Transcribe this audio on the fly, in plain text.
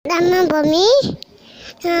நான் பூமி.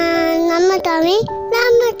 நம்ம தமிழ்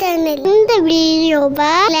நம்ம சேனல். இந்த வீடியோவை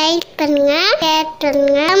லைக் பண்ணுங்க, ஷேர்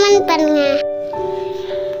பண்ணுங்க, கமெண்ட் பண்ணுங்க.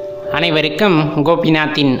 அனைவருக்கும்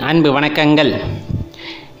கோபிநாத்தின் அன்பு வணக்கங்கள்.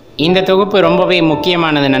 இந்த தொகுப்பு ரொம்பவே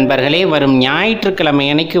முக்கியமானது நண்பர்களே. வரும் ஞாயிற்றுக்கிழமை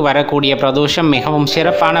அன்னைக்கு வரக்கூடிய பிரதோஷம் மிகவும்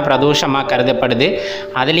சிறப்பான பிரதோஷமாக கருதப்படுது.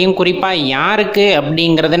 அதுலேயும் குறிப்பாக யாருக்கு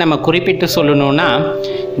அப்படிங்கிறத நம்ம குறிப்பிட்டு சொல்லணும்னா,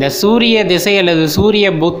 இந்த சூரிய திசை அல்லது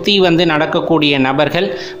சூரிய புத்தி நடக்கக்கூடிய நபர்கள்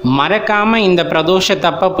மறக்காமல் இந்த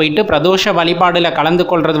பிரதோஷத்தப்போ போயிட்டு பிரதோஷ வழிபாடில் கலந்து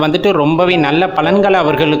கொள்வது ரொம்பவே நல்ல பலன்களை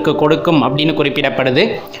அவர்களுக்கு கொடுக்கும் அப்படின்னு குறிப்பிடப்படுது.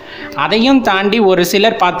 அதையும் தாண்டி ஒரு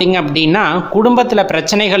சிலர் பார்த்திங்க அப்படின்னா குடும்பத்தில்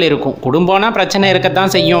பிரச்சனைகள் இருக்கும். குடும்பம்னா பிரச்சனை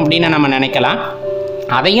இருக்கத்தான் செய்யும் அப்படின்னு நம்ம நினைக்கலாம்.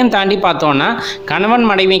 அதையும் தாண்டி பார்த்தோன்னா கணவன்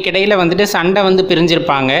மனைவிக்கு இடையில் சண்டை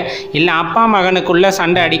பிரிஞ்சிருப்பாங்க. இல்லை அப்பா மகனுக்குள்ளே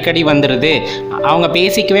சண்டை அடிக்கடி வந்துடுது, அவங்க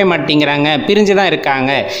பேசிக்கவே மாட்டேங்கிறாங்க, பிரிஞ்சு தான்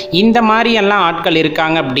இருக்காங்க. இந்த மாதிரியெல்லாம் ஆட்கள்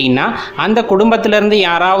இருக்காங்க அப்படின்னா அந்த குடும்பத்திலேருந்து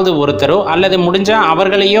யாராவது ஒருத்தரோ அல்லது முடிஞ்சால்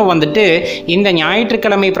அவர்களையோ இந்த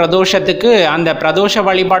ஞாயிற்றுக்கிழமை பிரதோஷத்துக்கு அந்த பிரதோஷ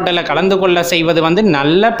வழிபாட்டில் கலந்து கொள்ள செய்வது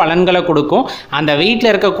நல்ல பலன்களை கொடுக்கும். அந்த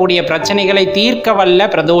வீட்டில் இருக்கக்கூடிய பிரச்சனைகளை தீர்க்க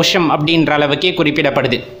வல்ல பிரதோஷம் அப்படின்ற அளவுக்கே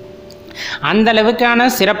குறிப்பிடப்படுது. அந்த அளவுக்கான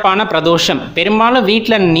சிறப்பான பிரதோஷம். பெரும்பாலும்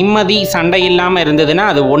வீட்டில் நிம்மதி சண்டை இல்லாமல் இருந்ததுன்னா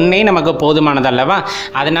அது ஒன்றே நமக்கு போதுமானதல்லவா?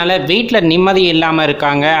 அதனால் வீட்டில் நிம்மதி இல்லாமல்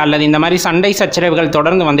இருக்காங்க அல்லது இந்த மாதிரி சண்டை சச்சரவுகள்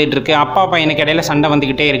தொடர்ந்து வந்துட்டு இருக்கு, அப்பா பையனுக்கு இடையில சண்டை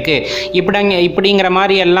வந்துக்கிட்டே இருக்குது, இப்படிங்கிற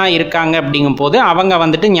மாதிரி எல்லாம் இருக்காங்க. அப்படிங்கும் போது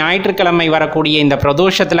அவங்க ஞாயிற்றுக்கிழமை வரக்கூடிய இந்த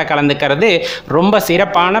பிரதோஷத்தில் கலந்துக்கிறது ரொம்ப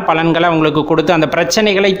சிறப்பான பலன்களை அவங்களுக்கு கொடுத்து அந்த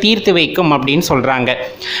பிரச்சனைகளை தீர்த்து வைக்கும் அப்படின்னு சொல்கிறாங்க.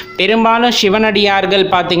 பெரும்பாலும் சிவனடியார்கள்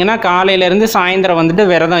பார்த்திங்கன்னா காலையிலேருந்து சாயந்தரம்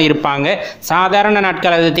விரதம் இருப்பாங்க. சாதாரண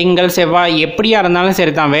நாட்கள், அது திங்கள் செவ்வாய் எப்படியா இருந்தாலும்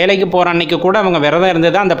சரி தான், வேலைக்கு போகிற அன்னைக்கு கூட அவங்க விரதம்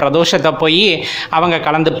இருந்து தான் அந்த பிரதோஷத்தை போய் அவங்க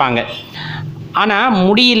கலந்துப்பாங்க. ஆனால்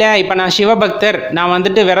முடியல, இப்போ நான் சிவபக்தர், நான்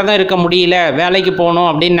விரதம் இருக்க முடியல, வேலைக்கு போகணும்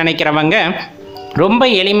அப்படின்னு நினைக்கிறவங்க ரொம்ப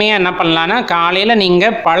எளிமையாக என்ன பண்ணலான்னா, காலையில்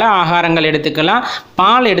நீங்கள் பல ஆகாரங்கள் எடுத்துக்கலாம்,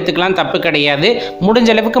 பால் எடுத்துக்கலாம், தப்பு கிடையாது. முடிஞ்ச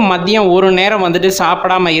அளவுக்கு மதியம் ஒரு நேரம்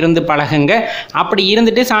சாப்பிடாமல் இருந்து பழகுங்க. அப்படி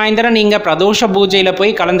இருந்துட்டு சாயந்தரம் நீங்கள் பிரதோஷ பூஜையில்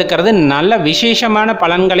போய் கலந்துக்கிறது நல்ல விசேஷமான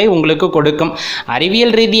பலன்களை உங்களுக்கு கொடுக்கும்.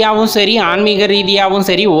 அறிவியல் ரீதியாகவும் சரி, ஆன்மீக ரீதியாகவும்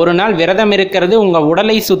சரி, ஒரு நாள் விரதம் இருக்கிறது உங்கள்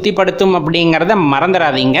உடலை சுத்திப்படுத்தும் அப்படிங்கிறத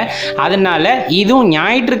மறந்துடாதீங்க. அதனால இதுவும்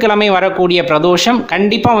ஞாயிற்றுக்கிழமை வரக்கூடிய பிரதோஷம்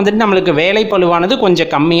கண்டிப்பாக நம்மளுக்கு வேலை பளுவானது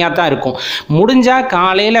கொஞ்சம் கம்மியாக தான் இருக்கும். முடிஞ்சால்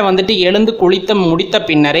காலையில் எழுந்து குளித்து முடித்த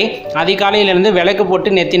பின்னரே அதிகாலையிலேருந்து விளக்கு போட்டு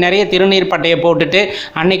நெத்தி நிறைய திருநீர் பட்டையை போட்டுட்டு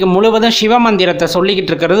அன்னைக்கு முழுவதும் சிவ மந்திரத்தை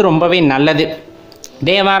சொல்லிக்கிட்டு இருக்கிறது ரொம்பவே நல்லது.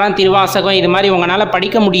 தேவாரம், திருவாசகம் இது மாதிரி உங்களால்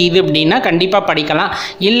படிக்க முடியுது அப்படின்னா கண்டிப்பாக படிக்கலாம்.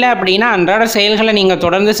 இல்லை அப்படின்னா அன்றாட செயல்களை நீங்கள்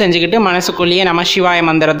தொடர்ந்து செஞ்சுக்கிட்டு மனசுக்குள்ளேயே நம சிவாய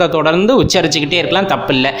மந்திரத்தை தொடர்ந்து உச்சரிச்சுக்கிட்டே இருக்கலாம்,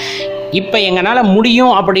 தப்பு இல்லை. இப்போ எங்களால்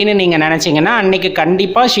முடியும் அப்படின்னு நீங்கள் நினச்சிங்கன்னா அன்றைக்கி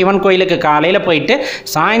கண்டிப்பாக சிவன் கோயிலுக்கு காலையில் போயிட்டு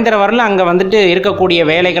சாயந்தரம் வரல அங்கே இருக்கக்கூடிய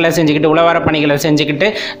வேலைகளை செஞ்சுக்கிட்டு, உழவார பணிகளை செஞ்சுக்கிட்டு,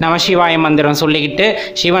 நம சிவாய மந்திரம் சொல்லிக்கிட்டு,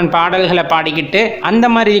 சிவன் பாடல்களை பாடிக்கிட்டு அந்த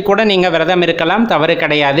மாதிரி கூட நீங்கள் விரதம் இருக்கலாம், தவறு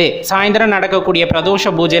கிடையாது. சாயந்தரம் நடக்கக்கூடிய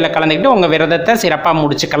பிரதோஷ பூஜையில் கலந்துக்கிட்டு உங்கள் விரதத்தை சிறப்பாக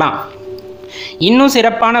முடிச்சுக்கலாம். இன்னும்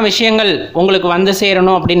சிறப்பான விஷயங்கள் உங்களுக்கு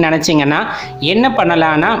சேரணும் அப்படின்னு நினச்சிங்கன்னா என்ன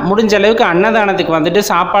பண்ணலான்னா, முடிஞ்ச அளவுக்கு அன்னதானத்துக்கு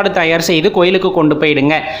சாப்பாடு தயார் செய்து கோயிலுக்கு கொண்டு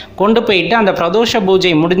போயிடுங்க. கொண்டு போயிட்டு அந்த பிரதோஷ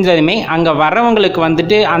பூஜை முடிஞ்சதுமே அங்கே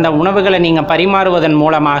வரவங்களுக்கு அந்த உணவுகளை நீங்கள் பரிமாறுவதன்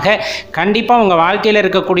மூலமாக கண்டிப்பாக உங்கள் வாழ்க்கையில்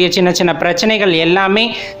இருக்கக்கூடிய சின்ன சின்ன பிரச்சனைகள் எல்லாமே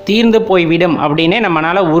தீர்ந்து போய்விடும் அப்படின்னே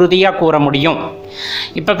நம்மளால் உறுதியாக கூற முடியும்.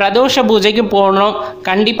 இப்போ பிரதோஷ பூஜைக்கு போகணும்,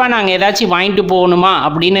 கண்டிப்பாக நாங்கள் ஏதாச்சும் வாங்கிட்டு போகணுமா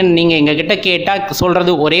அப்படின்னு நீங்கள் எங்ககிட்ட கேட்டால்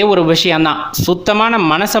சொல்கிறது ஒரே ஒரு விஷயந்தான், சுத்தமான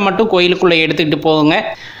மனசை மட்டும் கோயிலுக்குள்ளே எடுத்துக்கிட்டு போகுங்க,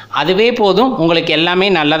 அதுவே போதும், உங்களுக்கு எல்லாமே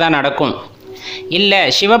நல்லதாக நடக்கும். இல்லை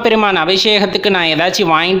சிவபெருமான் அபிஷேகத்துக்கு நான்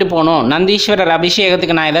ஏதாச்சும் வாங்கிட்டு போகணும், நந்தீஸ்வரர்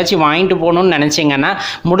அபிஷேகத்துக்கு நான் ஏதாச்சும் வாங்கிட்டு போகணுன்னு நினச்சிங்கன்னா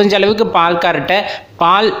முடிஞ்ச அளவுக்கு பால்கார்ட்ட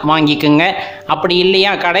பால் வாங்கிக்குங்க. அப்படி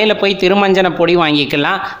இல்லையா கடையில் போய் திருமஞ்சன பொடி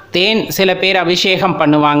வாங்கிக்கலாம். தேன் சில பேர் அபிஷேகம்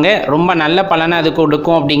பண்ணுவாங்க, ரொம்ப நல்ல பலனை அது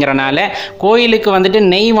கொடுக்கும். அப்படிங்கிறனால கோயிலுக்கு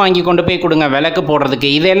நெய் வாங்கி கொண்டு போய் கொடுங்க விளக்கு போடுறதுக்கு.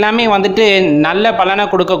 இது எல்லாமே நல்ல பலனை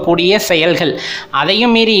கொடுக்கக்கூடிய செயல்கள்.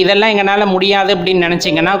 அதையும் மீறி இதெல்லாம் எங்களால் முடியாது அப்படின்னு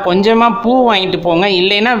நினச்சிங்கன்னா கொஞ்சமாக பூ வாங்கிட்டு போங்க,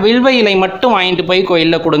 இல்லைன்னா வில்வ இலை மட்டும் வாங்கிட்டு போய்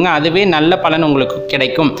கோயிலில் கொடுங்க, அதுவே நல்ல பலன் உங்களுக்கு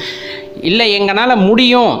கிடைக்கும். இல்லை எங்களால்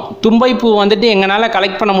முடியும், தும்பைப்பூ எங்களால்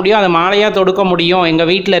கலெக்ட் பண்ண முடியும், அதை மாலையாக தொடுக்க முடியும், எங்கள்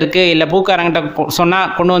வீட்டில் இருக்குது, இல்லை பூக்காரங்கிட்ட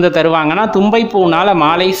சொன்னால் கொண்டு தருவாங்கன்னா தும்பைப்பூனால்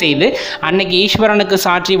மாலை செய்து அன்னைக்கு ஈஸ்வரனுக்கு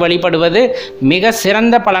சாற்றி வழிபடுவது மிக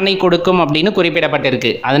சிறந்த பலனை கொடுக்கும் அப்படின்னு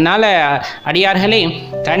குறிப்பிடப்பட்டிருக்கு. அதனால் அடியார்களே,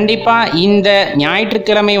 கண்டிப்பாக இந்த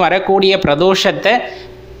ஞாயிற்றுக்கிழமை வரக்கூடிய பிரதோஷத்தை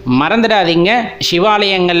மறந்துடாதீங்க.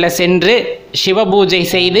 சிவாலயங்களில் சென்று சிவபூஜை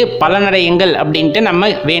செய்து பலனடையுங்கள் அப்படின்ட்டு நம்ம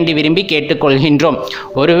வேண்டி விரும்பி கேட்டுக்கொள்கின்றோம்.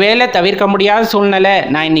 ஒருவேளை தவிர்க்க முடியாத சூழ்நிலை,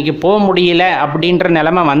 நான் இன்னைக்கு போக முடியல அப்படின்ற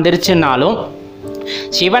நிலைமை வந்துருச்சுன்னாலும்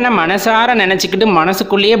சிவனை மனசார நினச்சிக்கிட்டு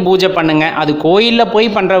மனசுக்குள்ளேயே பூஜை பண்ணுங்க. அது கோயிலில்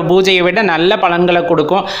போய் பண்ணுற பூஜையை விட நல்ல பலன்களை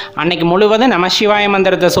கொடுக்கும். அன்னைக்கு முழுவதும் நம சிவாய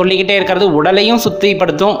மந்திரத்தை சொல்லிக்கிட்டே இருக்கிறது உடலையும்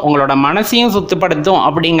சுத்திப்படுத்தும், உங்களோட மனசையும் சுத்தப்படுத்தும்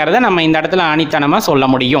அப்படிங்கிறத நம்ம இந்த இடத்துல ஆணித்தனமாக சொல்ல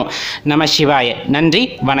முடியும். நம சிவாய. நன்றி,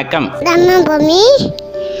 வணக்கம். நம்ம பூமி,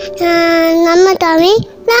 நம்ம தமிழ்,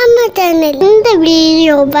 நம்ம சேனல். இந்த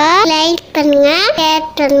வீடியோவை லைக் பண்ணுங்க, ஷேர்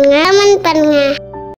பண்ணுங்க, கமெண்ட் பண்ணுங்க.